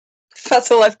That's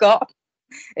all I've got.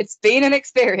 It's been an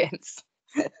experience.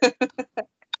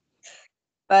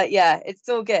 But yeah, it's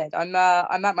all good. I'm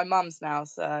at my mum's now,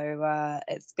 so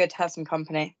it's good to have some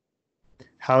company.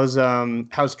 How's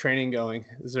training going?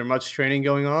 Is there much training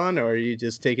going on, or are you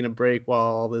just taking a break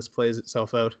while all this plays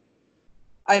itself out?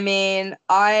 I mean,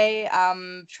 I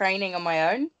am training on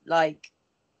my own, like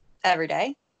every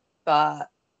day, but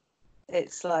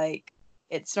it's like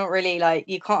it's not really like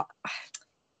you can't.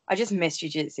 I just miss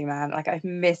jiu-jitsu, man. Like I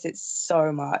miss it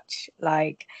so much.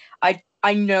 Like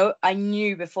I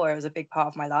knew before it was a big part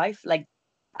of my life. Like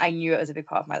I knew it was a big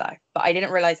part of my life, but I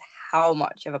didn't realize how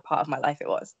much of a part of my life it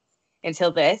was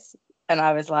until this. And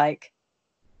I was like,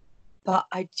 but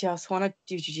I just want to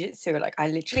do jiu-jitsu. Like I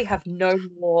literally have no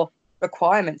more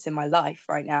requirements in my life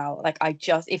right now. Like I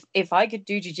just if I could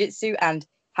do jiu-jitsu and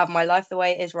have my life the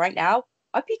way it is right now,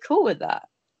 I'd be cool with that.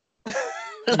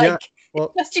 Yeah, Like it's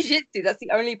well, just jiu-jitsu. That's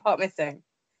the only part missing.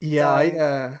 yeah,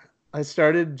 So I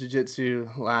started jiu-jitsu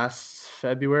last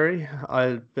February.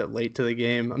 I'm a bit late to the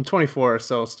game. I'm 24,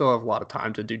 so still have a lot of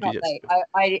time to do not jiu-jitsu.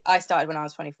 late. I started when I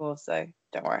was 24, so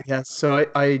don't worry. Yeah, so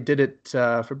I did it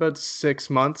for about 6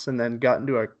 months and then got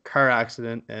into a car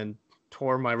accident and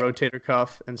tore my rotator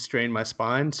cuff and strained my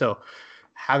spine. So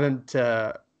haven't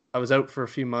I was out for a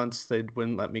few months. They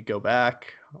wouldn't let me go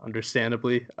back,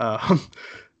 understandably.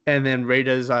 And then right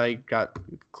as I got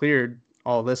cleared,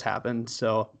 all this happened.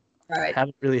 So All right.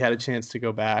 haven't really had a chance to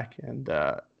go back and do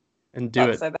That's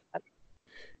it. so bad.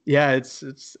 Yeah, it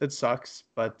sucks,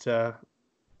 but I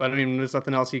mean, there's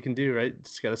nothing else you can do, right?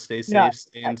 Just gotta stay No. safe,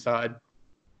 stay inside.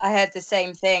 I had the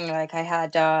same thing. Like I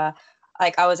had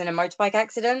like I was in a motorbike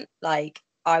accident. Like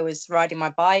I was riding my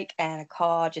bike and a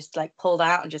car just like pulled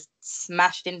out and just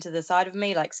smashed into the side of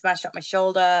me, like smashed up my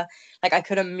shoulder. Like I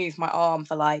couldn't move my arm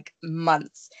for like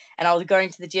months. And I was going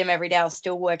to the gym every day. I was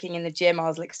still working in the gym. I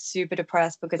was like super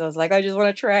depressed because I was like, I just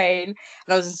want to train. And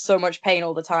I was in so much pain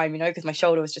all the time, because my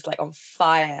shoulder was just like on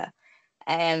fire.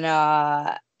 And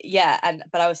yeah, and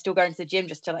but I was still going to the gym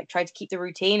just to like try to keep the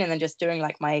routine and then just doing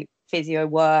like my physio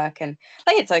work. And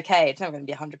like it's okay, it's not going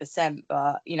to be 100%,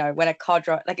 but when a car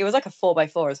drive, like it was like a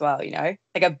 4x4 as well,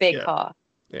 like a big Yeah, car.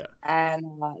 yeah. And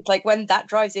it's like when that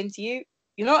drives into you,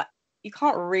 you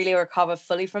can't really recover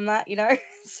fully from that.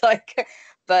 It's like,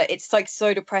 but it's like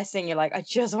so depressing. You're like, I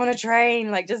just want to train,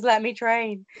 like just let me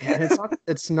train. Yeah, and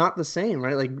it's not the same,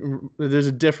 right? Like there's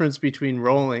a difference between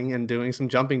rolling and doing some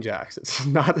jumping jacks. It's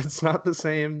not the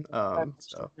same. So much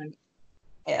So different.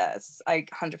 Yes, I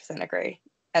 100% agree.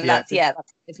 And yeah,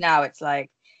 it's now it's like,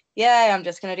 yeah, I'm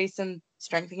just gonna do some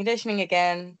strength and conditioning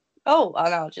again. Oh,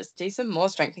 and I'll just do some more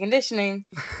strength and conditioning.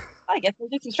 I guess I'll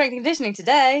do some strength and conditioning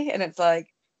today. And it's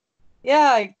like,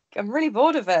 yeah, I'm really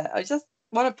bored of it. I just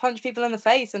want to punch people in the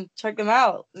face and choke them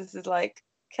out. This is like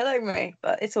killing me,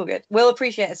 but it's all good. We'll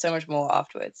appreciate it so much more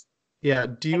afterwards. yeah.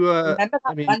 Do Like, you remember I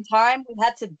that mean, one time we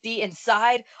had to be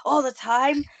inside all the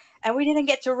time and we didn't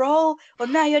get to roll? Well,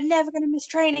 now you're never going to miss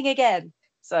training again.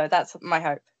 So that's my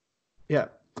hope. yeah.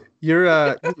 You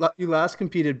last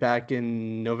competed back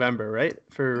in November, right?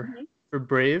 Mhm. For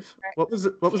Brave. What was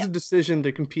Yeah. the decision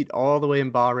to compete all the way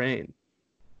in Bahrain?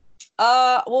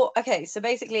 Well, okay. So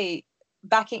basically,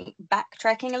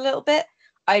 backtracking a little bit,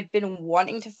 I'd been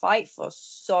wanting to fight for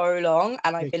so long,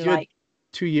 and Yeah, I'd 'cause been you had like,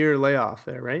 2 year layoff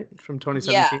there, right? From yeah,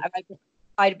 2017. and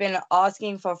I'd been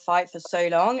asking for a fight for so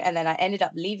long, and then I ended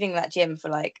up leaving that gym for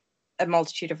like a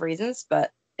multitude of reasons.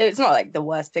 But it's not like the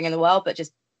worst thing in the world, but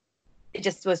just it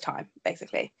just was time,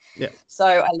 basically. Yeah. So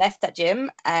I left that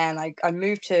gym and I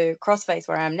moved to CrossFace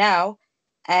where I am now.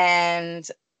 And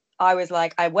I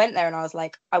went there and I was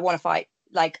like, I want to fight.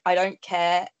 Like, I don't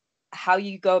care how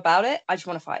you go about it. I just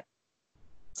want to fight.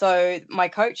 So my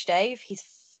coach, Dave, he's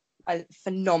a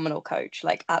phenomenal coach,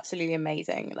 like absolutely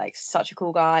amazing, like such a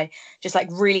cool guy, just like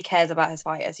really cares about his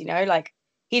fighters, like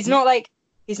he's Yeah. not like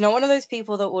he's not one of those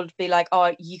people that would be like,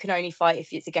 oh, you can only fight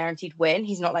if it's a guaranteed win.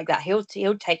 He's not like that. He'll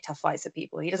take tough fights at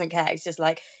people. He doesn't care. He's just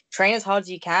like, train as hard as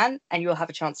you can and you'll have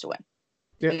a chance to win.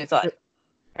 Yeah. And it's like,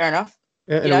 fair enough,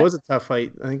 Yeah, you and it know. was a tough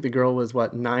fight. I think the girl was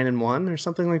what, 9-1 or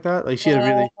something like that. Like she had a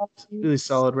I really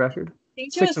solid record.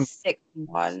 think she Six was and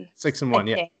 6-1, six and I one.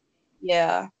 Yeah, think.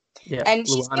 Yeah, yeah. and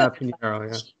she's good. Luana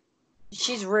Pinheiro. Yeah,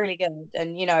 She's really good.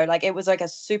 And like it was like a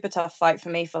super tough fight for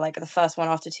me for like the first one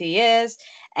after 2 years.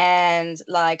 And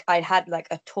like I had like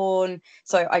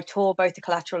so I tore both the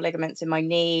collateral ligaments in my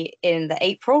knee in the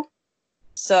April,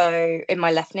 so in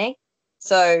my left knee.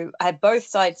 So I had both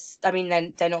sides. I mean,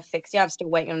 then they're not fixed yet. I'm still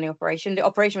waiting on the operation. The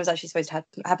operation was actually supposed to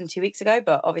happen 2 weeks ago,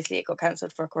 but obviously it got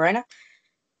cancelled for corona.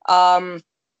 um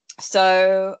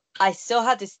So I still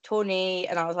had this torn knee,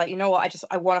 and I was like, you know what?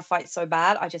 I want to fight so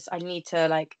bad. I need to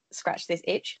like scratch this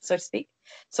itch, so to speak.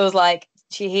 So I was like,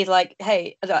 he's like,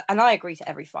 hey, and I agree to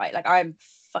every fight. Like I'm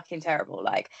fucking terrible.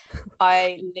 Like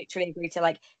I literally agree to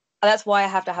like. That's why I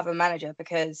have to have a manager,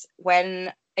 because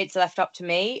when it's left up to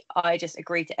me, I just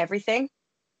agree to everything,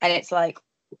 and it's like,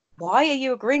 why are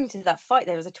you agreeing to that fight?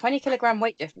 There was a 20 kilogram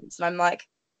weight difference, and I'm like,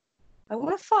 I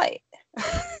want to fight.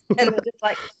 And they're just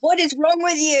like, what is wrong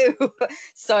with you?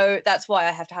 So that's why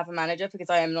I have to have a manager,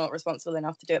 because I am not responsible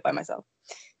enough to do it by myself.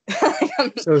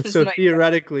 So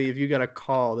theoretically, if you got a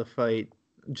call to fight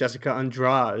Jessica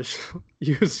Andrade,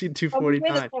 UFC 249.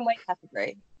 We're the same weight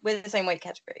category. We're the same weight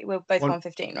category. We're both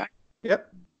 115, right?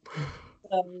 Yep.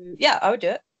 Yeah, I would do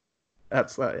it.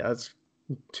 That's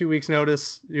 2 weeks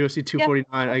notice, UFC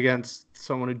 249 against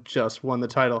someone who just won the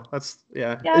title. That's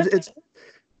it's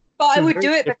but I would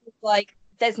do it because like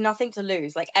there's nothing to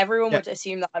lose. Like everyone would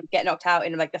assume that I would get knocked out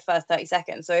in like the first 30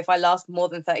 seconds. So if I last more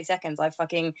than 30 seconds, I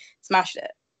fucking smashed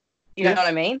it. You know what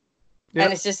I mean? Yeah.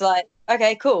 And it's just like,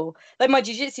 okay, cool. Like my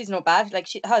jiu-jitsu is not bad. Like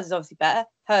hers is obviously better.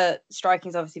 Her striking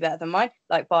is obviously better than mine,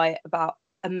 like by about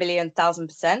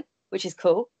 1,000,000%, which is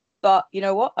cool. But you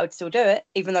know what? I would still do it,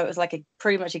 even though it was like a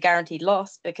pretty much a guaranteed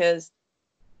loss, because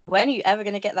when are you ever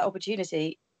going to get that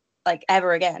opportunity, like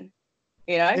ever again?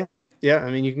 You know? Yeah.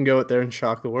 I mean, you can go out there and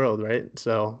shock the world, right?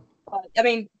 So. I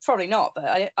mean, probably not,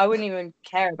 but I wouldn't even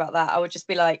care about that. I would just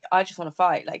be like, I just want to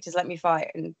fight. Like, just let me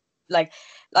fight. And like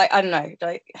I don't know.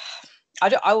 Like, I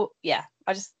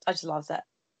just love that,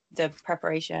 the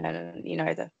preparation and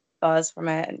the buzz from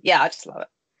it. And yeah, I just love it.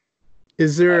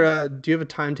 Is there do you have a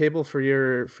timetable for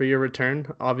your return?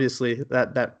 Obviously,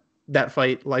 that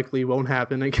fight likely won't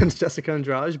happen against Jessica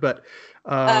Andrade, but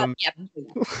but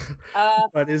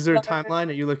is there a timeline?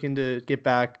 Are you looking to get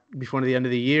back before the end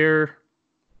of the year?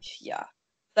 Yeah,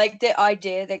 like the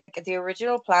idea, the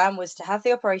original plan was to have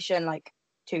the operation like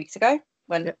 2 weeks ago.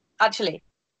 When actually,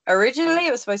 originally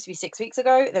it was supposed to be 6 weeks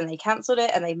ago. Then they cancelled it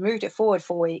and they moved it forward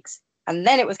 4 weeks, and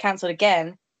then it was cancelled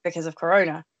again because of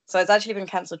Corona. So it's actually been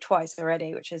cancelled twice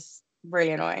already, which is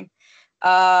really annoying.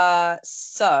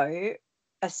 So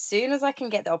as soon as I can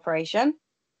get the operation,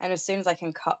 and as soon as I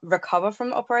can recover from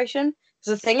the operation,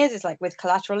 because the thing is like with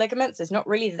collateral ligaments, there's not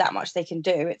really that much they can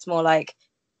do. It's more like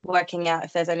working out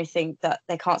if there's anything that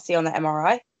they can't see on the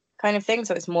MRI kind of thing.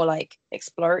 So it's more like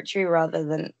exploratory rather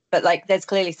than, but like there's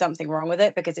clearly something wrong with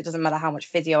it, because it doesn't matter how much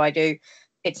physio I do,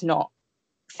 it's not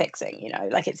fixing,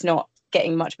 like it's not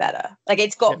getting much better. Like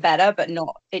it's got better, but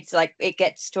not, it's like it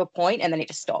gets to a point and then it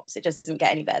just stops. It doesn't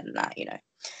get any better than that.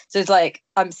 So it's like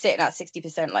I'm sitting at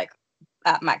 60% like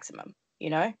at maximum,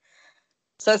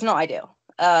 so it's not ideal,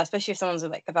 especially if someone's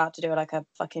like about to do like a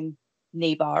fucking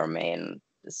knee bar on me, and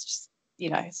it's just,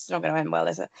 it's not going to end well,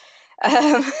 is it?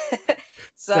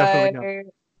 So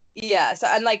yeah, so,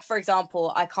 and like for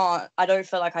example, I don't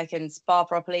feel like I can spar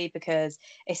properly, because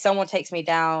if someone takes me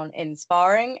down in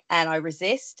sparring and I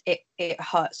resist, it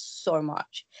hurts so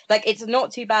much. Like it's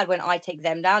not too bad when I take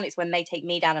them down, it's when they take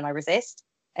me down and I resist,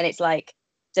 and it's like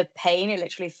the pain, it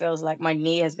literally feels like my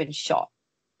knee has been shot,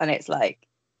 and it's like,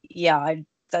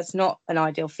 that's not an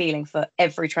ideal feeling for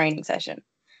every training session.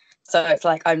 So it's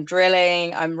like I'm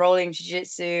drilling, I'm rolling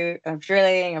jiu-jitsu, I'm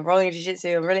drilling, I'm rolling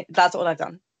jiu-jitsu, that's all I've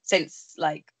done since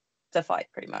like the fight,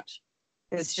 pretty much.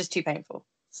 It's just too painful.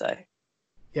 So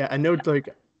yeah, I know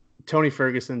like Tony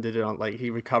Ferguson did it on, like he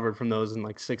recovered from those in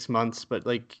like 6 months, but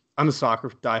like I'm a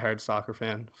diehard soccer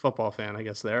fan, football fan, I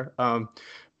guess there.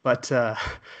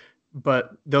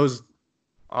 But those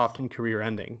often career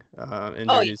ending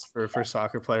injuries for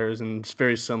soccer players, and it's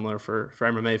very similar for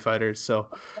MMA fighters. So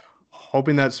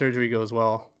hoping that surgery goes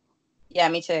well. Yeah,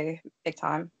 me too. Big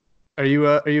time. Are you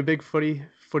a big footy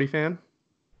fan?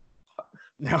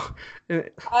 No.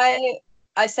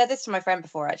 I said this to my friend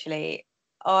before, actually.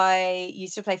 I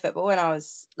used to play football when I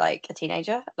was like a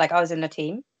teenager. Like I was in a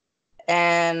team,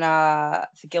 and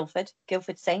for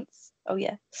Guildford Saints. Oh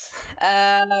yeah.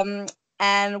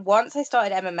 And once I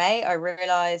started MMA, I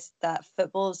realized that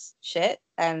football's shit,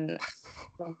 and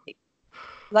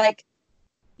like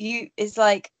it's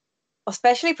like,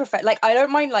 especially like I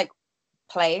don't mind like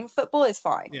playing football is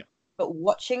fine, but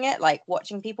watching it, like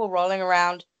watching people rolling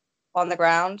around on the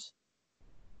ground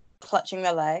clutching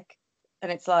their leg,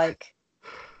 and it's like,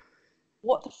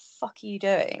 what the fuck are you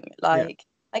doing? Like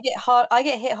I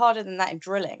get hit harder than that in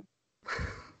drilling.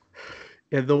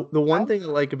 Yeah, the one thing I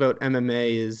like about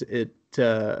MMA is it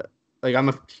like I'm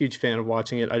a huge fan of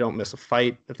watching it. I don't miss a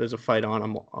fight. If there's a fight on,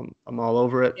 I'm all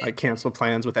over it. I cancel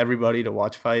plans with everybody to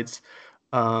watch fights.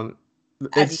 As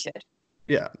you should.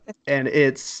 Yeah, and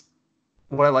it's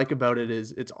what I like about it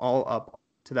is it's all up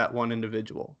to that one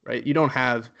individual, right? You don't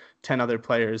have 10 other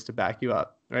players to back you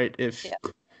up, right? If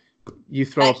you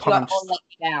throw a punch, all let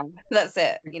you down. That's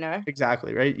it, you know?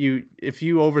 Exactly, right? If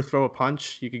you overthrow a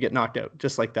punch, you could get knocked out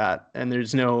just like that. And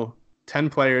there's no 10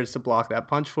 players to block that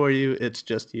punch for you. It's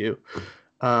just you.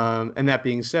 And that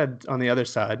being said, on the other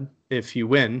side, if you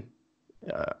win,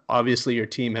 obviously your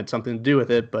team had something to do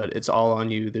with it, but it's all on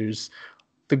you.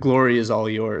 The glory is all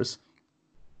yours.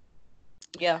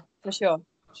 Yeah, for sure.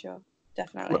 Sure.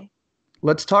 Definitely.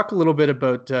 Let's talk a little bit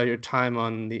about your time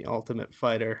on The Ultimate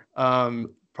Fighter.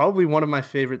 Probably one of my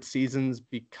favorite seasons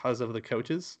because of the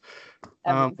coaches.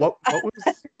 What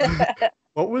was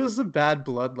what was the bad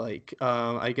blood like?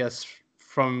 I guess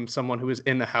from someone who was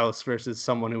in the house versus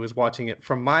someone who was watching it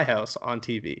from my house on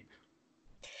TV.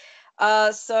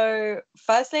 So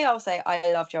firstly, I'll say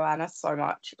I love Joanna so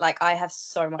much. Like, I have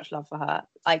so much love for her.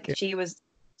 Like, Yeah. she was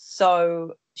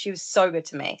so good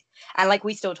to me, and like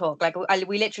we still talk. Like,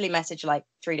 we literally messaged like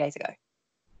 3 days ago.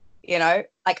 You know,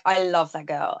 like, I love that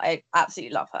girl. I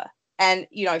absolutely love her, and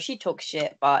you know, she talks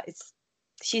shit, but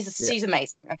she's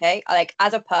amazing. Okay, like,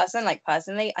 as a person, like,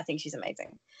 personally, I think she's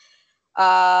amazing.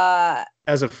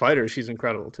 As a fighter, she's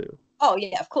incredible too. Oh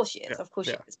yeah, of course she is. Of course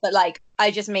she is. But like,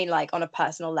 I just mean like on a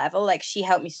personal level. Like, she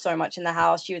helped me so much in the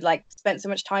house. She would like spend so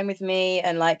much time with me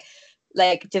and like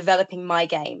developing my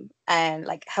game and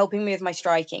like helping me with my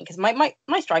striking, because my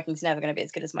striking's never going to be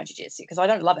as good as my jiu-jitsu because I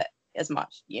don't love it as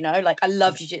much, you know. Like, I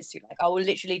love jiu-jitsu. Like, I will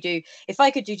literally do, if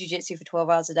I could do jiu-jitsu for 12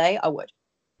 hours a day, I would.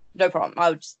 No problem. I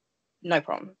would just, no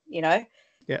problem, you know.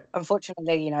 Yeah.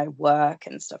 Unfortunately, you know, work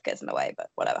and stuff gets in the way, but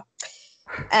whatever.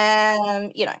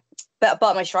 You know, but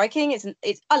my striking is,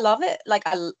 it's, I love it. Like,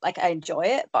 I enjoy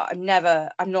it, but I'm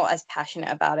not as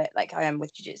passionate about it like I am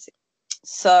with jiu-jitsu.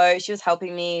 So she was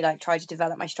helping me like try to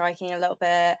develop my striking a little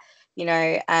bit, you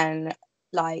know, and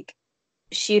like,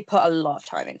 she put a lot of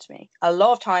time into me, a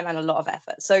lot of time and a lot of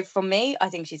effort. So for me, I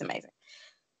think she's amazing.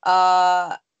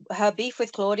 Her beef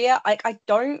with Claudia, I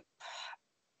don't,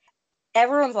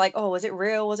 everyone's like, oh, was it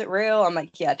real? Was it real? I'm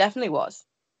like, yeah, it definitely was.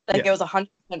 Like, it was 100%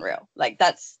 real. Like,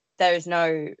 there's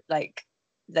no like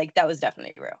that was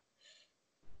definitely real.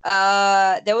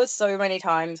 There was so many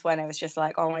times when it was just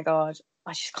like, oh my god,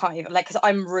 I just can't even, like, because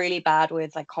I'm really bad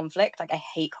with like conflict. Like, I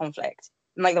hate conflict.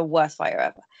 I'm like the worst fighter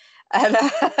ever. And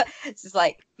it's just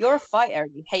like, you're a fighter,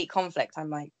 you hate conflict.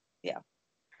 I'm like, yeah,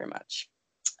 pretty much.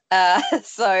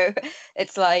 So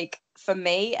it's like, for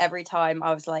me, every time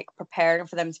I was like preparing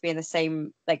for them to be in the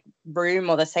same like room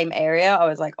or the same area, I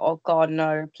was like, oh god,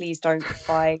 no, please don't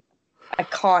fight. I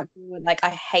can't do it. Like, I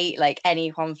hate like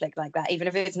any conflict like that, even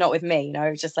if it's not with me, you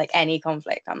know, just like any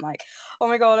conflict. I'm like, oh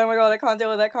my god, I can't deal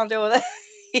with it, I can't deal with it.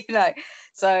 You know.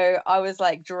 So I was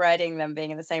like dreading them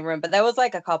being in the same room. But there was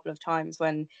like a couple of times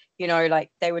when, you know, like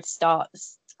they would start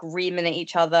screaming at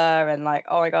each other and like,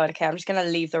 oh my god, okay, I'm just gonna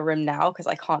leave the room now because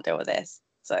I can't deal with this.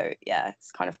 So yeah,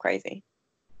 it's kind of crazy.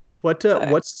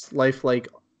 What's life like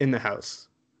in the house?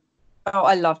 Oh,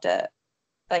 I loved it.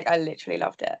 Like, I literally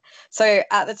loved it. So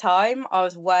at the time, I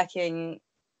was working,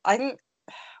 I think,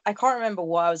 I can't remember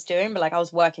what I was doing, but like, I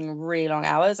was working really long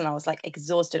hours and I was like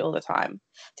exhausted all the time.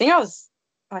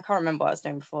 I can't remember what I was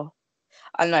doing before.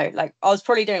 I don't know, like, I was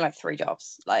probably doing like 3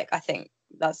 jobs. Like, I think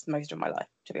that's most of my life,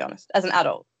 to be honest. As an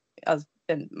adult, has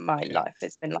been my life.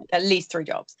 It's been like at least 3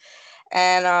 jobs.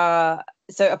 And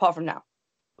so apart from now,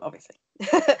 obviously.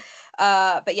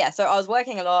 But yeah, so I was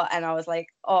working a lot and I was like,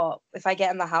 oh, if I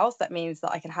get in the house, that means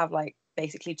that I can have like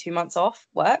basically 2 months off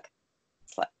work.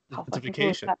 It's like, how It's a fucking cool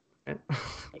is vacation. that?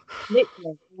 Like,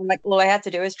 literally. And, like, all I had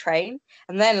to do was train.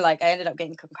 And then like, I ended up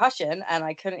getting concussion and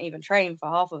I couldn't even train for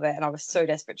half of it. And I was so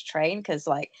desperate to train because,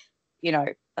 like, you know,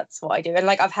 that's what I do. And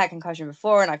like, I've had concussion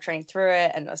before and I've trained through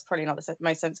it, and that's probably not the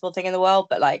most sensible thing in the world,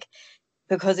 but like,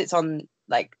 because it's on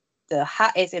like, the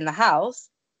hat is in the house,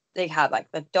 they had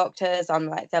like the doctors, I'm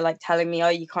like, they're like telling me, oh,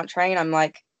 you can't train. I'm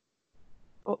like,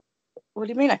 what do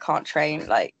you mean I can't train?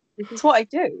 Like, this is what I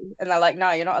do. And they're like,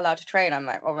 no, you're not allowed to train. I'm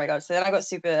like, oh my god. So then I got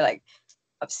super like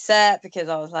upset because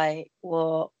I was like,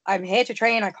 well, I'm here to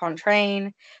train, I can't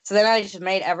train. So then I just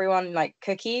made everyone like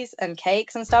cookies and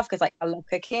cakes and stuff because like, I love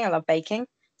cooking, I love baking.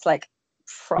 It's like,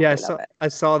 Yeah, properly love it. I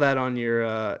saw that on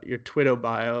your Twitter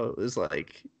bio. It was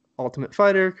like Ultimate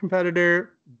Fighter,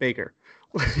 competitor, baker.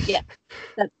 Yeah,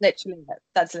 that's literally it.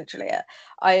 That's literally it.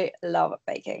 I love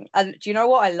baking. And do you know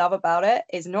what I love about it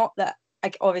is not that,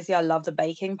 like, obviously I love the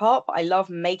baking part, but I love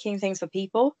making things for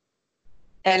people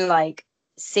and like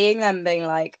seeing them being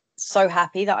like so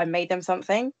happy that I made them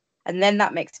something. And then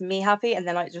that makes me happy. And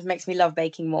then like, it just makes me love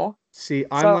baking more. See,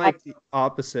 I'm So I, like the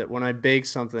opposite. When I bake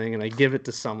something and I give it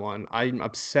to someone, I'm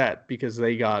upset because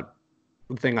they got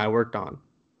the thing I worked on.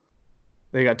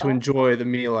 They got to Oh, enjoy the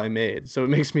meal I made, so it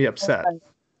makes me upset.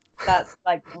 that's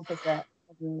like the opposite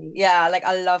of me. Yeah, like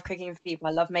I love cooking for people.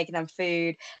 I love making them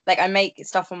food. Like I make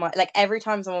stuff on my like every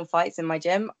time someone fights in my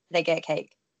gym, they get a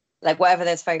cake. Like whatever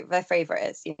their favorite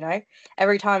is, you know.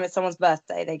 Every time it's someone's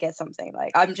birthday, they get something.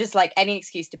 Like I'm just like any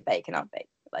excuse to bake and I'll bake.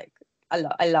 Like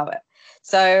I love it.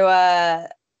 So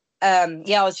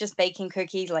yeah, I was just baking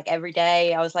cookies like every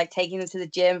day. I was like taking them to the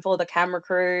gym for the camera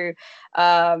crew.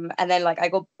 And then like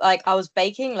I was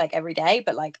baking like every day,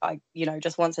 but like I,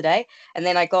 just once a day. And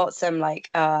then I got some like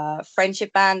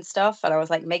friendship band stuff, and I was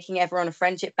like making everyone a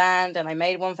friendship band, and I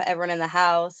made one for everyone in the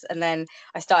house. And then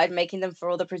I started making them for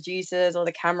all the producers, all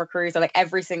the camera crews, and like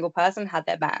every single person had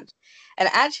their band. And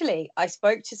actually, I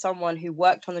spoke to someone who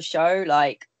worked on the show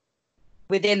like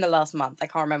within the last month. I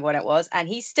can't remember when it was, and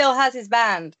he still has his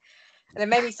band, and it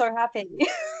made me so happy.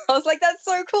 I was like, that's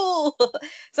so cool.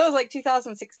 So it was like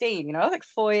 2016, like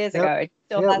 4 years Yep. ago. It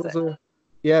still Yeah, has it.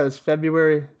 it was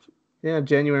February. Yeah,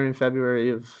 January and February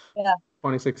of Yeah,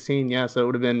 2016. Yeah, so it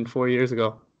would have been 4 years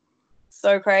ago.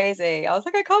 so crazy. I was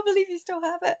like, I can't believe you still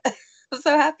have it. I'm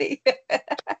so happy.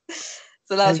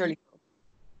 So that was And really cool.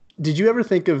 did you ever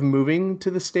think of moving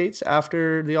to the States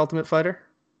after The Ultimate Fighter?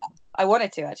 I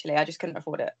wanted to actually, I just couldn't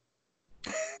afford it.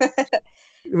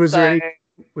 Was there So any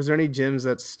was there any gyms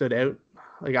that stood out?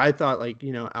 Like I thought, like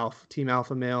Alpha Team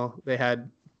Alpha Male, they had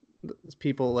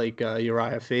people like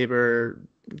Uriah Faber,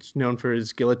 known for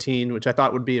his guillotine, which I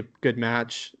thought would be a good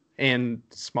match, and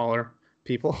smaller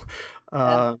people.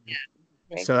 yeah, Um,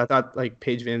 so I thought like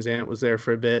Paige Van Zant was there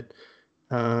for a bit,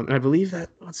 and I believe that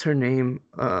what's her name?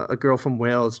 A girl from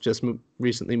Wales just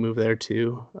recently moved there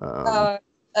too. uh,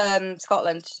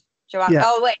 Scotland. Joanne. Yeah,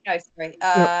 Oh wait, no, sorry.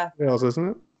 no, Wales, isn't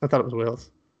it? I thought it was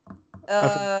Wales.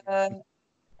 Uh,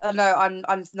 no,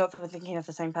 I'm not thinking of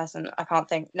the same person. I can't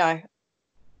think. No,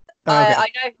 Okay, I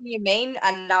know who you mean,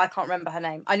 and now I can't remember her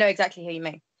name. I know exactly who you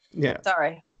mean. yeah.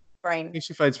 Sorry, I brain. think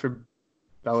she fights for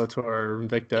Bellator or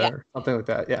Invicta Yeah. or something like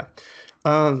that. Yeah.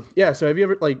 Yeah. So have you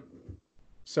ever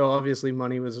so obviously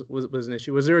money was an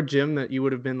issue. Was there a gym that you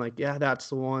would have been like, yeah, that's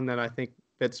the one that I think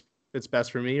that's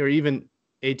best for me, or even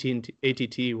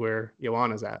ATT where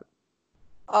Joanna's at?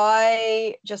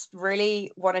 I just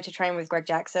really wanted to train with Greg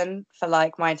Jackson for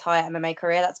like my entire MMA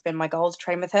career. That's been my goal, to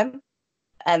train with him,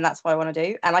 and that's what I want to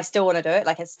do. And I still want to do it.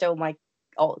 Like it's still my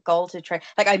goal to train.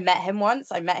 Like I met him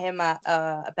once. I met him at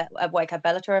like a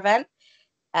Bellator event,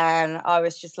 and I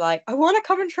was just like, I want to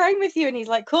come and train with you. And he's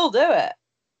like, cool, do it.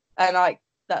 And like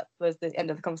that was the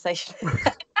end of the conversation.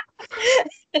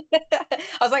 I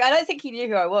was like, I don't think he knew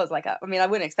who I was. Like, I mean, I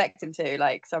wouldn't expect him to.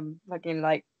 Like, some fucking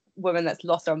like woman that's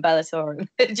lost on Bellator.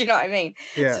 Do you know what I mean?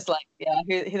 It's Yeah. just like, yeah,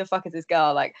 who the fuck is this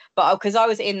girl? Like, but because I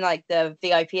was in like the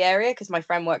VIP area because my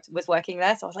friend was working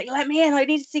there, so I was like, let me in. I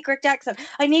need to see Greg Jackson.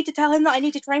 I need to tell him that I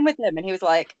need to train with him. And he was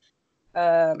like,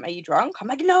 are you drunk? I'm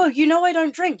like, no, I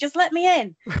don't drink. Just let me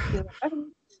in. Like, okay.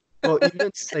 Well,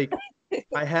 even like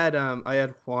I had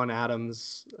Juan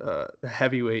Adams, the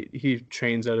heavyweight. He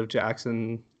trains out of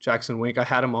Jackson Wink. I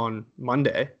had him on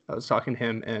Monday. I was talking to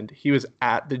him, and he was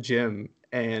at the gym.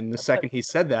 And the second he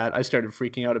said that, I started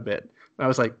freaking out a bit. I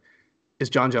was like, "Is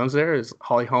John Jones there? Is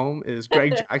Holly Holm? Is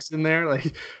Greg Jackson there?"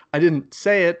 Like, I didn't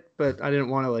say it, but I didn't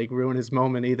want to like ruin his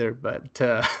moment either. But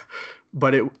So,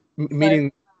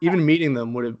 meeting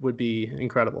them would be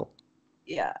incredible.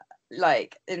 yeah,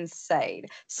 like insane.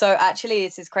 So actually,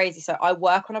 this is crazy. So I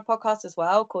work on a podcast as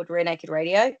well called Rear Naked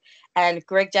Radio, and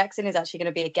Greg Jackson is actually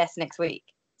going to be a guest next week.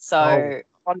 Oh, So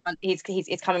he's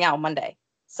it's coming out on Monday.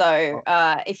 So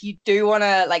oh, if you do want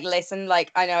to like listen,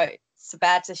 like I know it's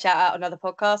bad to shout out another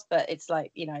podcast, but it's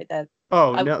like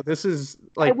oh I no! This is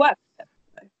I like work.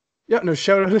 yeah, no,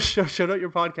 shout out your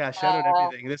podcast, shout out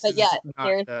everything. This But yeah, is not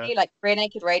seriously, like Rear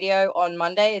Naked Radio on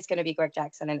Monday is going to be Greg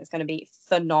Jackson, and it's going to be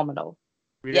phenomenal.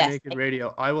 Reader Yes, Naked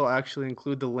Radio. I will actually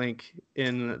include the link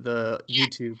in the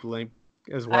YouTube link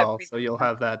as I well, so appreciate you'll that.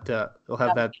 have that. You'll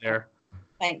have that there.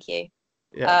 Thank you.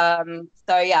 Yeah,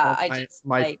 So yeah, all I my just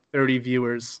my like, 30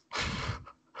 viewers.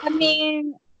 I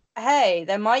mean, hey,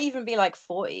 there might even be like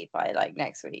 40 by like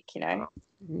next week,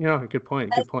 Yeah, good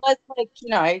point. Good point. Let's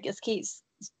like, just keeps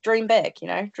dream big,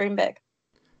 dream big.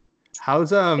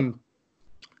 How's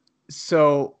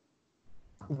so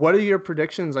what are your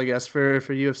predictions, I guess, for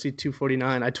UFC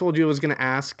 249? I told you I was going to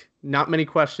ask not many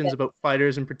questions Yeah. about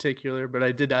fighters in particular, but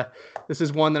I did this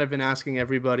is one that I've been asking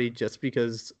everybody just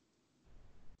because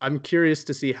I'm curious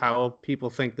to see how people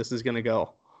think this is going to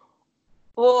go.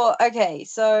 Well, okay,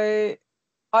 so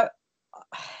I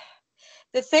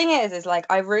the thing is like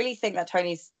I really think that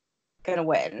Tony's gonna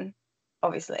win,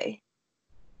 obviously.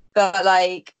 But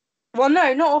like, well,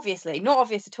 no, not obviously, not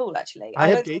obvious at all, actually. I I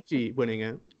have don't think Gaethje winning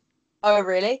it. Oh,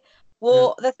 really? Yeah.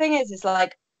 Well, the thing is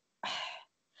like,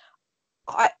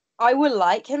 I I would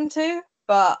like him to,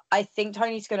 but I think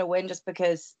Tony's gonna win just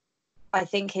because I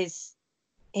think his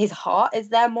heart is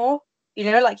there more.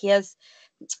 You know, like he has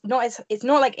not it's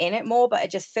not like in it more, but I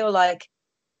just feel like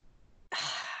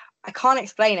I can't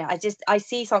explain it. I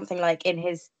see something like in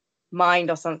his mind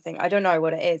or something. I don't know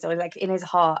what it is, or like in his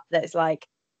heart that's like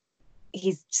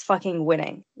he's just fucking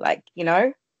winning. Like, you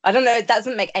know? I don't know, it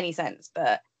doesn't make any sense,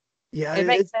 but Yeah, it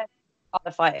makes sense for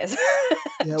other fighters.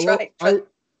 yeah. Well, Try.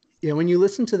 yeah, when you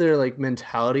listen to their like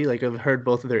mentality, like I've heard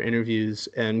both of their interviews,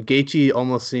 and Gaethje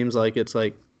almost seems like it's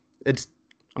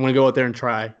I'm gonna go out there and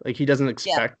try. Like he doesn't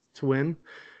Yeah, expect to win,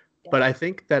 yeah. but I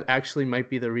think that actually might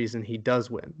be the reason he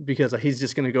does win because he's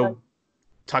just gonna So go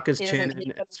tuck his chin he in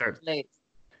and doesn't start. lose.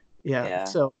 Yeah. Yeah.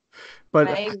 So, but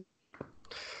Maybe.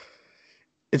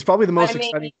 it's probably the I most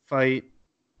mean, exciting fight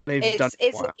they've done it's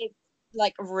in a it's while. it's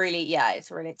like really, yeah,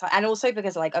 it's really exciting. And also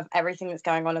because like of everything that's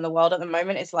going on in the world at the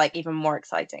moment, it's like even more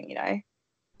exciting, you know?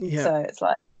 Yeah. So it's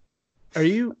like Are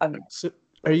you I don't know. so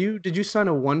did you sign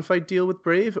a one fight deal with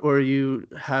Brave or you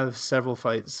have several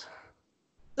fights?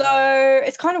 So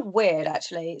it's kind of weird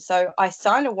actually. So I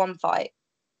signed a one fight,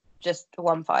 just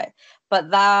one fight.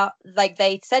 But that like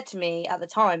they said to me at the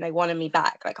time they wanted me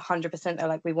back, like 100%. They're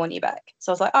like, we want you back.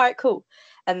 So I was like, all right, cool.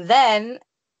 And then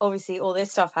obviously all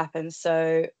this stuff happens.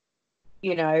 So,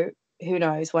 you know, who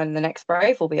knows when the next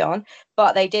Brave will be on.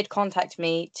 But they did contact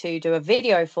me to do a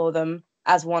video for them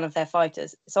as one of their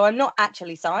fighters. So I'm not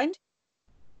actually signed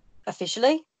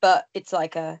officially, but it's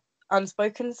like a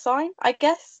unspoken sign, I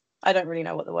guess. I don't really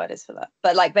know what the word is for that.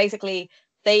 But like basically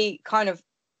they kind of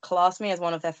class me as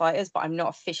one of their fighters, but I'm not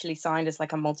officially signed as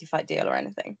like a multi-fight deal or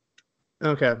anything.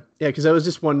 Okay. Yeah, because I was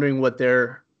just wondering what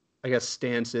their, I guess,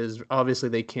 stance is. Obviously,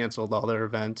 they canceled all their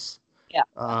events. Yeah,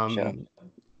 sure. Um,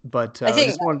 but I think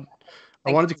I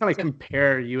I think wanted it's to kind of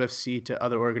compare UFC to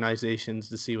other organizations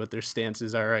to see what their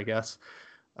stances are, I guess.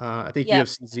 I think yeah,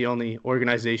 UFC is the only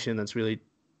organization that's really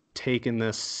taken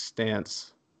this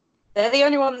stance. they're the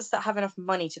only ones that have enough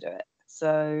money to do it.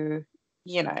 So,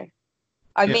 you know.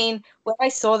 I Yeah. mean, when I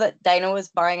saw that Dana was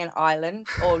buying an island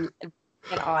or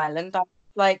an island, I was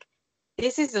like,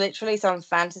 this is literally some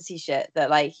fantasy shit that,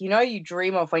 like, you know, you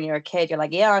dream of when you're a kid. You're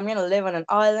like, yeah, I'm gonna live on an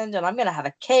island and I'm gonna have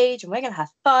a cage and we're gonna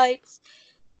have fights.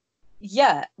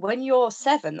 Yeah, when you're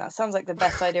 7, that sounds like the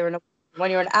best idea.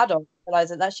 When you're an adult, you realize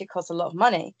that that shit costs a lot of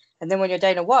money. And then when you're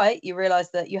Dana White, you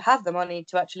realize that you have the money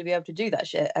to actually be able to do that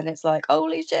shit. And it's like,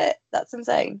 holy shit, that's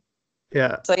insane.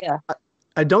 Yeah. So yeah,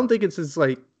 I don't think it's as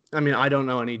like, I mean, I don't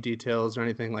know any details or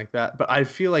anything like that, but I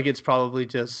feel like it's probably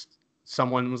just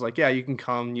someone was like, yeah, you can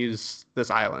come use this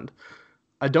island.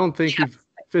 I don't think he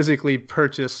physically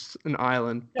purchased an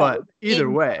island, no, but either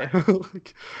even way,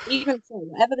 like, even so,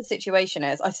 whatever the situation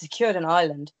is, I secured an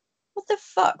island. What the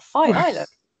fuck? Fight island?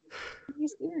 Are you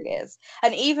serious?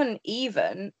 And even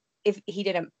if he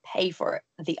didn't pay for it,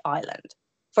 the island,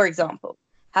 for example,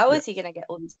 how yeah, is he going to get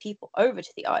all these people over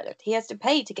to the island? He has to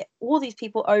pay to get all these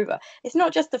people over. It's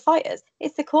not just the fighters,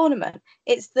 it's the cornermen,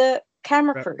 it's the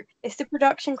camera right. crew, it's the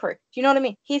production crew. Do you know what I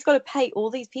mean? He's got to pay all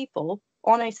these people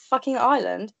on a fucking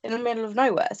island in the middle of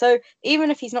nowhere. So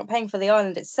even if he's not paying for the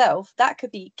island itself, that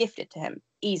could be gifted to him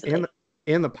and easily.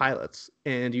 and the pilots,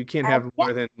 and you can't And have yeah,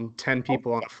 more than 10 and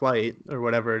people on a flight or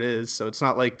whatever it is. So it's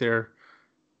not like they're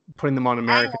putting them on and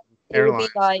American there will be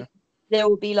Airlines. like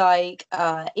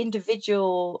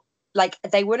individual, like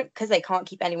they wouldn't, because they can't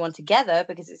keep anyone together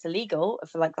because it's illegal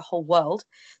for like the whole world,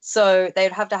 so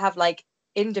they'd have to have like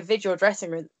individual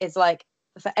dressing room. It's like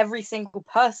for every single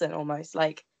person almost,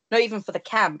 like not even for the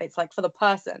camp, it's like for the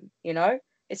person, you know.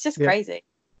 It's just Yeah, crazy,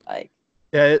 like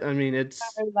yeah. I mean,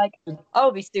 it's so, like I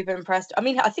would be super impressed. I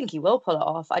mean, I think he will pull it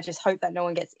off. I just hope that no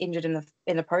one gets injured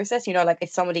in the process, you know, like if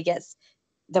somebody gets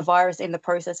the virus in the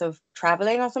process of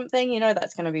traveling or something, you know,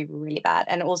 that's going to be really bad.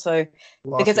 And also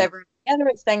because lawsuits. everyone's together,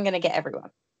 it's then going to get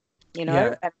everyone, you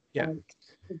know? Yeah, And yeah. like,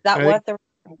 is that And I think worth the risk?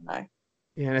 I don't know.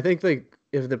 Yeah, and I think like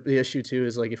if the issue too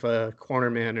is like if a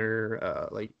cornerman or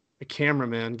like a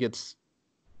cameraman gets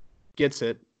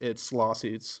it, it's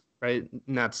lawsuits, right?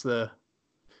 And that's the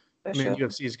For I mean, sure.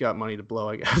 UFC's got money to blow,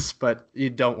 I guess, but you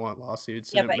don't want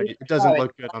lawsuits, Yeah, and but it no, doesn't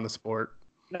look good on the sport.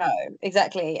 no,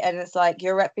 exactly. And it's like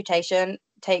your reputation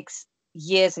takes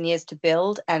years and years to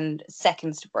build and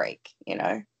seconds to break, you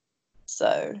know?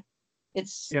 So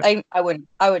it's Yeah, I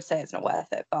would say it's not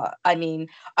worth it, but I mean,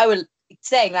 I would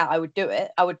saying that I would do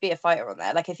it. I would be a fighter on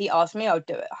there. Like if he asked me, I would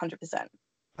do it 100%.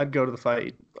 I'd go to the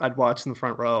fight. I'd watch in the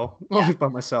front row Yeah. by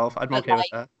myself. I'm But okay with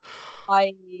like that.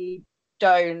 I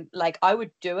don't like I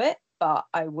would do it, but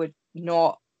I would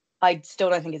not I still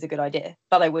don't think it's a good idea,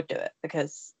 but I would do it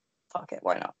because fuck it,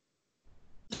 why not?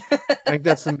 I think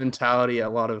that's the mentality a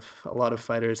lot of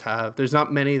fighters have. There's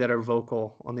not many that are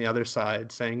vocal on the other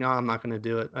side saying, "No, I'm not going to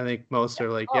do it." I think most are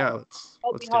like, Oh, "Yeah,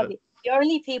 hardly, let's do it." hardly. The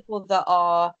only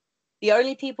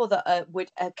people that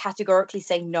would categorically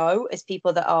say no is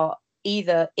people that are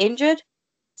either injured,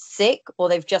 sick, or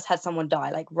they've just had someone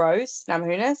die. Like Rose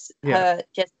Namajunas, Yeah, her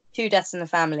just 2 deaths in the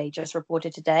family just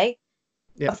reported today.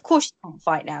 yeah, Of course she can't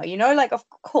fight now, you know, like of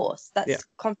course yeah. that's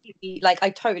completely like I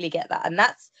totally get that. And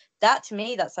that to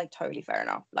me, that's like totally fair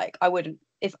enough. Like I wouldn't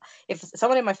if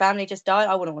someone in my family just died,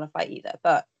 I wouldn't want to fight either.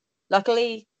 But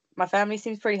luckily my family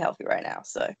seems pretty healthy right now.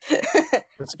 So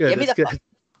That's good. give me That's the good.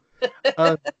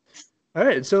 Uh, all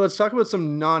right, so let's talk about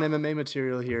some non-MMA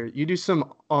material here. You do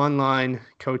some online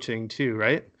coaching too,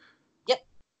 right? yep,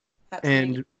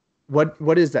 absolutely. And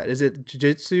what is that? Is it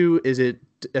jiu-jitsu? Is it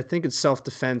I think it's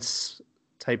self-defense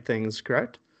type things,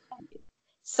 correct?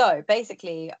 So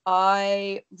basically,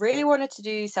 I really wanted to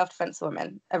do self-defense for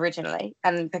women originally,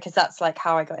 and because that's like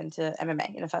how I got into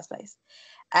MMA in the first place.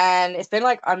 And it's been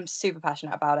like I'm super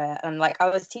passionate about it. And like I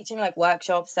was teaching like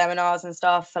workshops, seminars, and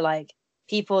stuff for like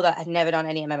people that had never done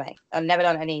any MMA and never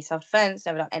done any self-defense,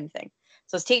 never done anything.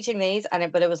 So I was teaching these,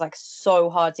 but it was like so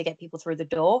hard to get people through the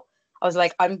door. I was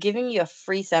like, I'm giving you a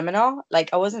free seminar.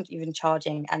 Like I wasn't even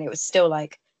charging, and it was still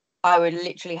like I would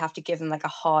literally have to give them like a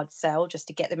hard sell just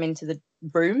to get them into the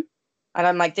room. And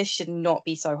I'm like, this should not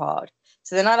be so hard.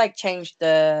 So then I like changed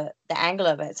the angle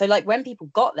of it. So like when people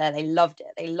got there, they loved it.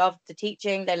 They loved the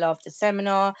teaching, they loved the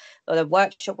seminar or the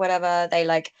workshop, whatever.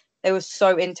 They were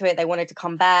so into it. They wanted to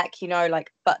come back, you know,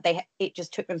 like but it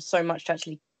just took them so much to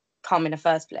actually come in the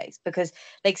first place because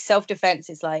like self-defense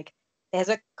is like there's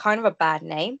a kind of a bad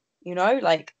name, you know,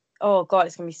 like oh God,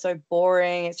 it's gonna be so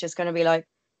boring. It's just gonna be like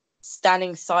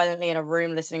standing silently in a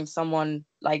room listening to someone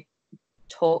like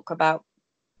talk about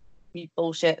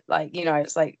bullshit. Like, you know,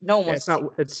 it's like no one Yeah, wants to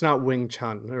do it's not Wing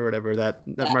Chun or whatever that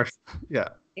that. martial. Yeah,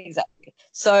 Exactly.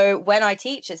 So when I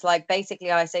teach, it's like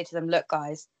basically I say to them, look,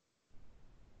 guys,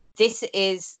 this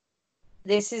is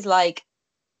this is like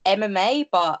MMA,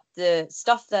 but the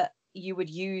stuff that you would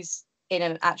use in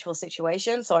an actual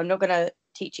situation. So I'm not gonna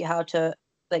teach you how to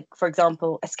like, for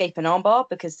example, escape an armbar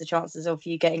because the chances of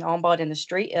you getting armbarred in the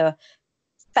street are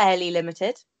fairly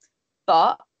limited.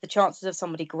 But the chances of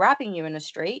somebody grabbing you in the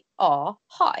street are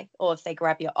high. Or if they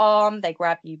grab your arm, they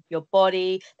grab your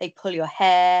body, they pull your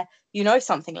hair, you know,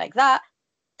 something like that.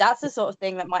 That's the sort of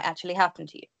thing that might actually happen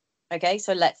to you. Okay,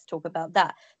 so let's talk about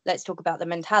that. Let's talk about the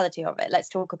mentality of it. Let's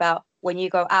talk about when you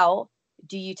go out,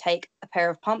 do you take a pair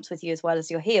of pumps with you as well as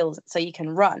your heels so you can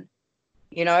run?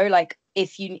 You know, like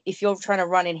if you're trying to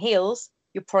run in heels,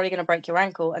 you're probably going to break your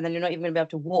ankle and then you're not even going to be able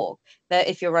to walk. But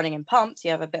if you're running in pumps,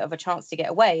 you have a bit of a chance to get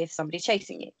away if somebody's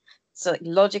chasing you. So like,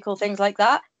 logical things like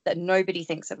that that nobody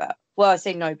thinks about. Well, I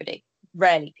say nobody,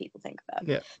 rarely people think about.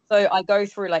 yeah, So I go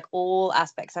through like all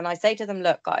aspects and I say to them,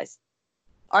 look, guys,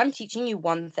 I'm teaching you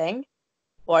one thing,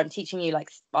 or I'm teaching you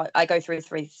like I go through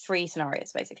three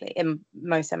scenarios basically in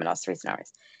most seminars, 3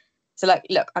 scenarios. So like,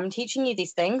 look, I'm teaching you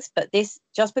these things, but this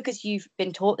just because you've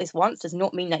been taught this once does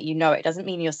not mean that you know it. It doesn't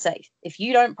mean you're safe. If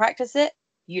you don't practice it,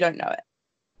 you don't know it.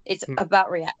 It's mm, about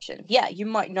reaction. Yeah, you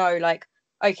might know like,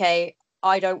 okay,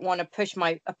 I don't want to push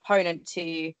my opponent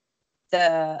to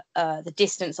the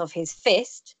distance of his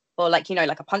fist or like you know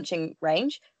like a punching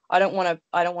range. I don't want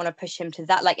to push him to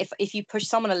that. Like if you push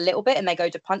someone a little bit and they go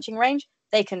to punching range,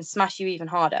 they can smash you even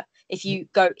harder. If you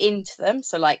go into them,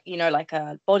 so like you know like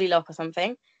a body lock or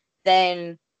something,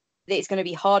 then it's going to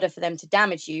be harder for them to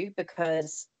damage you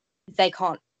because they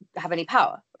can't have any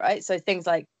power, right? So things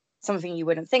like something you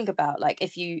wouldn't think about, like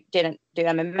if you didn't do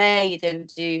MMA, you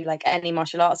didn't do like any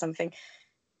martial arts, something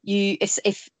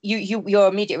if your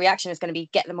immediate reaction is going to be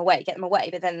get them away,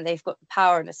 but then they've got the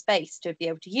power and the space to be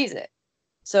able to use it.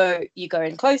 So you go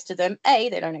in close to them, A,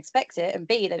 they don't expect it, and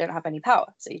B, they don't have any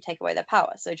power. So you take away their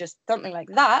power. So just something like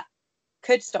that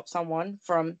could stop someone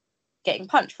from getting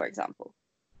punched, for example.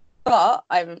 But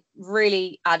I'm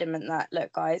really adamant that,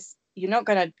 look, guys, you're not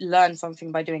going to learn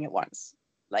something by doing it once.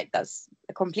 Like, that's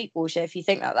a complete bullshit. If you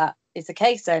think that that is the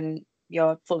case, then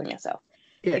you're fooling yourself.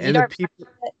 yeah. If you And the don't people,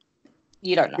 practice it,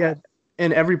 you don't know yeah, it.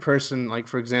 and every person, like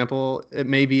for example, it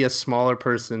may be a smaller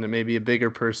person, it may be a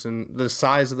bigger person, the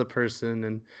size of the person,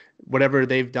 and whatever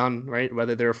they've done, right?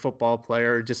 Whether they're a football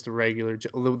player or just a regular,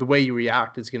 the way you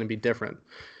react is going to be different. So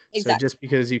Exactly. just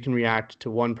because you can react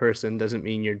to one person doesn't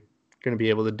mean you're going to be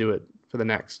able to do it for the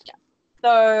next.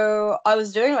 So I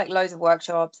was doing like loads of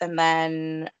workshops and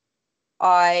then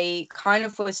I kind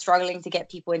of was struggling to get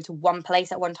people into one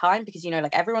place at one time because, you know,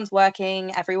 like everyone's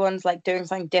working, everyone's like doing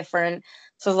something different.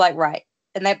 So I was like, right.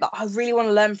 And they, but I really want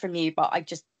to learn from you, but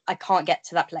I can't get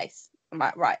to that place. I'm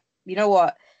like, right. you know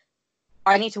what?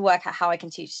 I need to work out how I can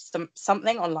teach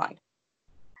something online.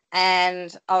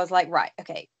 And I was like, right,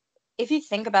 okay. If you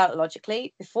think about it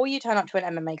logically, before you turn up to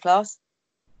an MMA class,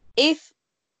 if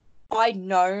I'd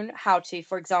known how to,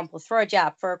 for example, throw a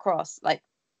jab, throw a cross, like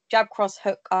jab, cross,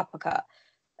 hook, uppercut,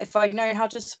 if I'd known how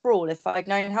to sprawl, if I'd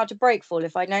known how to break fall,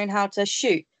 if I'd known how to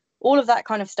shoot, all of that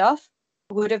kind of stuff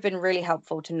would have been really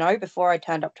helpful to know before I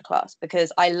turned up to class,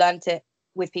 because I learned it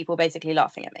with people basically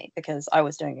laughing at me because I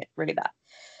was doing it really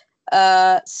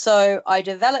bad. So I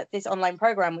developed this online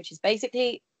program, which is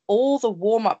basically all the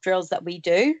warm-up drills that we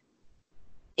do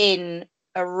in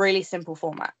a really simple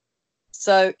format.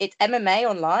 So it's MMA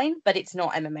online, but it's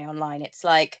not MMA online. It's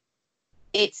like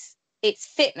it's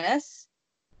fitness,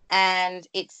 and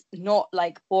it's not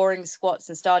like boring squats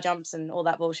and star jumps and all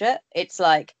that bullshit. It's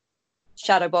like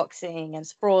shadow boxing and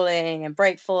sprawling and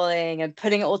break falling and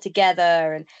putting it all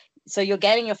together. And so you're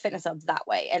getting your fitness up that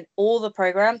way. And all the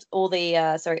programs, all the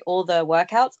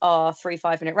workouts are 3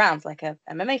 5-minute rounds, like a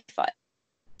MMA fight.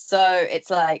 So it's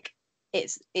like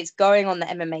it's going on the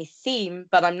MMA theme,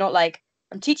 but I'm not like,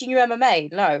 I'm teaching you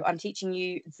MMA. No, I'm teaching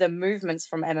you the movements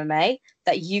from MMA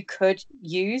that you could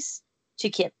use to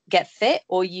get fit,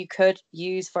 or you could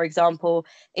use, for example,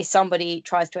 if somebody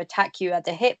tries to attack you at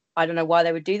the hip. I don't know why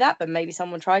they would do that, but maybe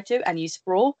someone tried to, and you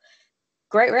sprawl.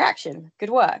 Great reaction. Good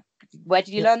work. Where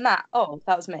did you learn that? Oh,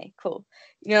 that was me. Cool.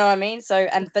 You know what I mean? So,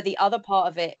 but the other part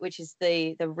of it, which is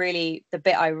the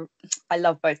bit I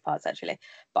love both parts actually,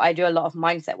 but I do a lot of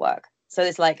mindset work. So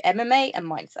it's like MMA and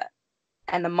mindset.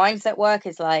 And the mindset work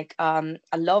is like I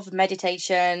love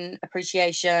meditation,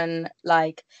 appreciation.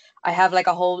 Like I have like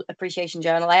a whole appreciation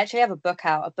journal. I actually have a book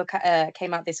out. A book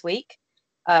came out this week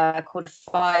called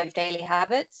 5 Daily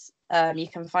Habits. You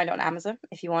can find it on Amazon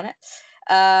if you want it.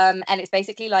 And it's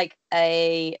basically like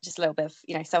just a little bit of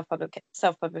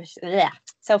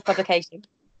self-publication.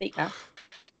 Speak now.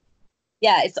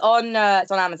 Yeah, it's on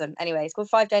Amazon. Anyway, it's called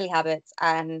 5 Daily Habits,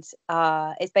 and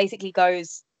it basically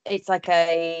goes. It's like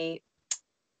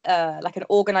like an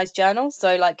organized journal.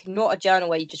 So like not a journal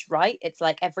where you just write. It's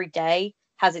like every day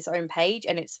has its own page,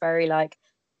 and it's very like,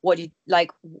 what do you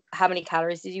like, how many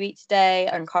calories did you eat today?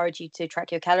 I encourage you to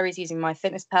track your calories using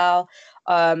MyFitnessPal.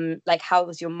 Like, how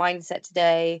was your mindset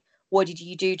today? What did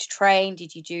you do to train?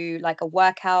 Did you do like a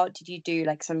workout? Did you do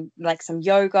like some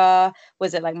yoga?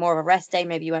 Was it like more of a rest day?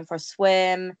 Maybe you went for a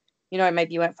swim,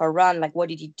 maybe you went for a run. Like, what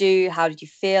did you do? How did you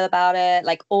feel about it?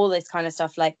 Like all this kind of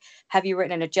stuff. Like, have you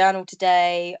written in a journal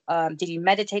today? Did you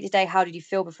meditate today? How did you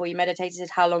feel before you meditated?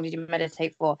 How long did you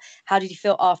meditate for? How did you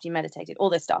feel after you meditated? All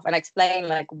this stuff. And I explain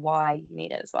like why you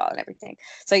need it as well and everything.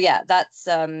 So yeah, that's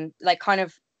like kind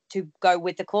of to go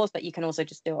with the course, but you can also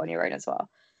just do it on your own as well.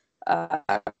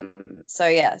 So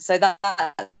yeah, so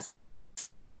that's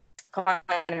kind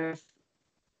of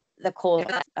the course,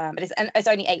 but it's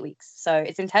only 8 weeks, so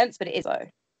it's intense, but it is though.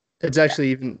 It's actually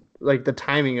even like the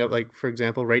timing of, like, for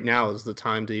example, right now is the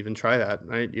time to even try that,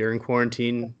 right? You're in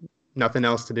quarantine, nothing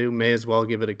else to do, may as well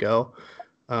give it a go.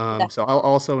 So I'll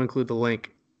also include the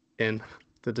link in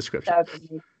the description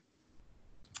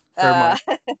for my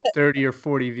 30 or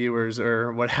 40 viewers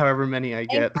or however many I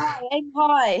get. Aim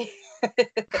high.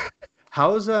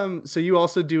 How's so you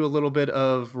also do a little bit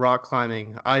of rock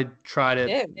climbing? I tried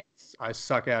it. I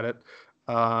suck at it.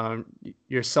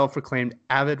 You're self-proclaimed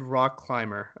avid rock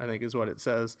climber, I think is what it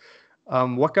says.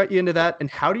 What got you into that, and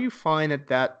how do you find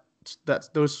that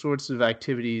those sorts of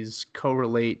activities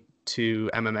correlate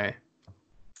to MMA?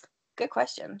 Good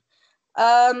question.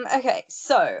 Okay,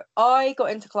 so I got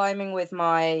into climbing with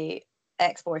my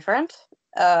ex-boyfriend,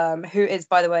 who is,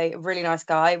 by the way, a really nice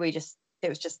guy. It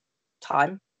was just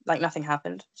time, like nothing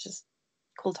happened. It's just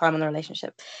cool time on the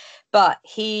relationship. But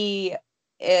he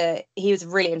was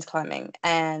really into climbing,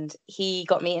 and he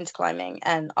got me into climbing,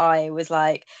 and I was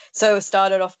like, so it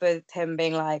started off with him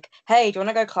being like, hey, do you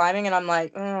want to go climbing? And I'm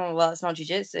like, oh, well, it's not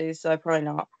jiu-jitsu, so probably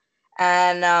not.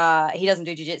 And he doesn't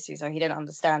do jiu-jitsu, so he didn't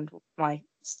understand my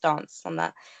stance on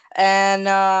that. And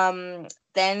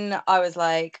then I was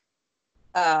like,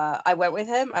 I went with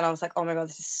him, and I was like, oh my god,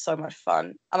 this is so much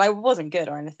fun. And I wasn't good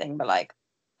or anything, but like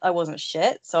I wasn't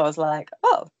shit, so I was like,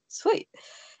 oh, sweet.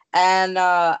 And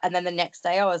then the next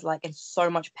day I was like in so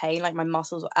much pain, like my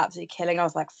muscles were absolutely killing. I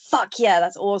was like, fuck yeah,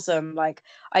 that's awesome. Like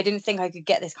I didn't think I could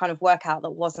get this kind of workout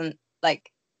that wasn't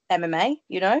like MMA,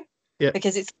 Yeah.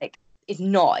 Because it's like,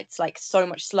 it's like so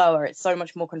much slower, it's so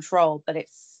much more controlled, but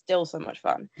it's still so much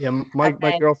fun. Yeah, my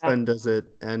girlfriend does it,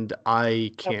 and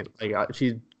I can't. Like,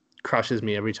 she crushes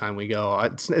me every time we go.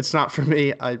 It's not for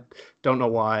me. I don't know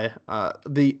why.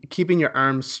 The keeping your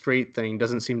arms straight thing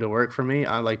doesn't seem to work for me.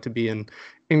 I like to be in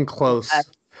close.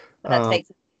 That takes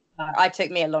It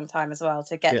took me a long time as well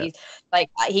to get Yeah. used. Like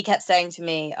he kept saying to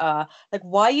me, like,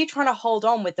 why are you trying to hold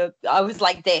on with the? I was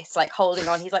like this, like holding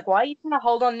on. He's like, why are you trying to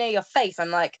hold on near your face?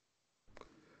 I'm like,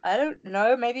 I don't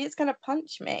know. Maybe it's gonna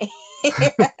punch me.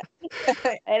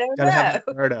 I don't Gotta have know.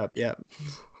 your guard up. Yeah.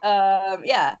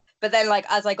 Yeah. But then like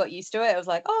as I got used to it, I was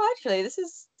like, oh, actually,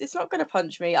 it's not gonna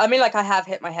punch me. I mean, like I have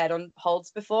hit my head on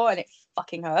holds before, and it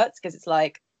fucking hurts because it's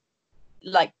like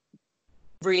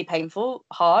really painful,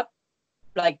 hard.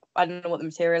 Like I don't know what the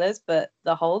material is, but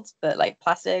the holds, but like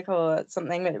plastic or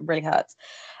something, it really hurts.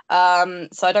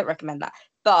 So I don't recommend that.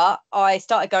 But I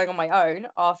started going on my own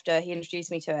after he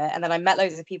introduced me to it, and then I met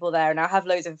loads of people there, and I have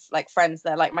loads of like friends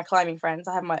there, like my climbing friends.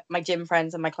 I have my gym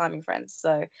friends and my climbing friends.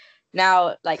 So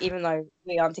now, like even though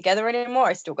we aren't together anymore,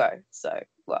 I still go. So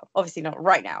well, obviously not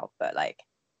right now, but like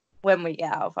when we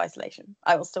get out of isolation,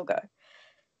 I will still go.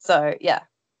 So yeah,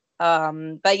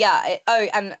 but yeah,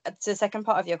 and to the second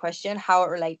part of your question, how it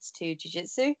relates to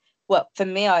jiu-jitsu. Well, for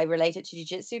me, I relate it to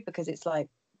jiu-jitsu because it's like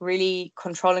really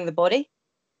controlling the body.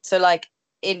 So like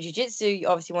in jiu-jitsu, you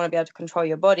obviously want to be able to control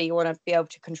your body. You want to be able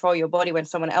to control your body when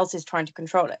someone else is trying to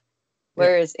control it. Yeah.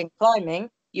 Whereas in climbing,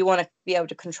 you want to be able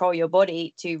to control your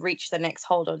body to reach the next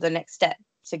hold or the next step,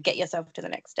 to get yourself to the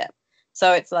next step.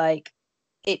 So it's like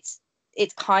it's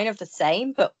it's kind of the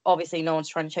same, but obviously no one's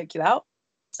trying to choke you out.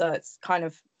 So it's kind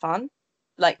of fun.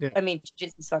 Like, Yeah. I mean,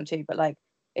 jiu-jitsu's fun too, but like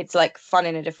it's like fun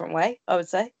in a different way, I would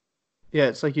say. Yeah,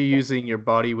 it's like you're using your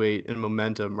body weight and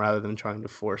momentum rather than trying to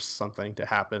force something to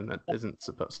happen that isn't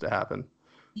supposed to happen.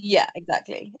 Yeah,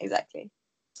 exactly, exactly.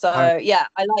 All right. So yeah,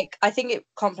 I think it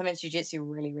complements jiu-jitsu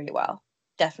really, really well.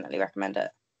 Definitely recommend it.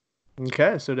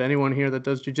 Okay, so to anyone here that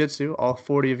does jujitsu, all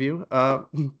 40 of you,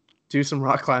 do some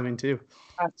rock climbing too.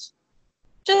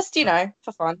 Just,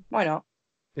 for fun. Why not?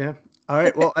 Yeah. All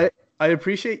right. Well, I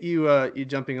appreciate you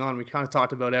jumping on. We kind of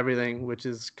talked about everything, which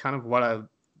is kind of what I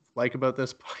like about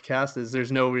this podcast is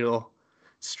there's no real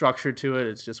structure to it.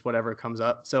 It's just whatever comes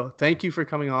up. So thank you for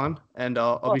coming on, and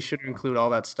I'll be sure to include all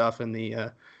that stuff in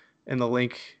the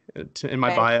link in my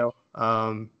Okay.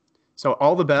 bio. So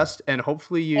all the best, and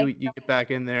hopefully you Thank you get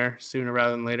back in there sooner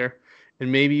rather than later,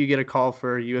 and maybe you get a call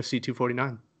for UFC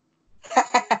 249.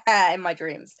 you. In my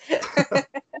dreams.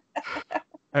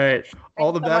 All right.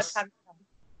 All Thanks the so much for best. having me.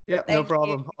 Yeah, no Thank you.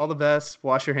 problem. All the best.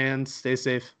 Wash your hands. Stay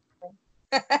safe.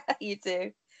 You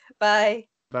too. Bye.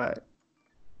 Bye.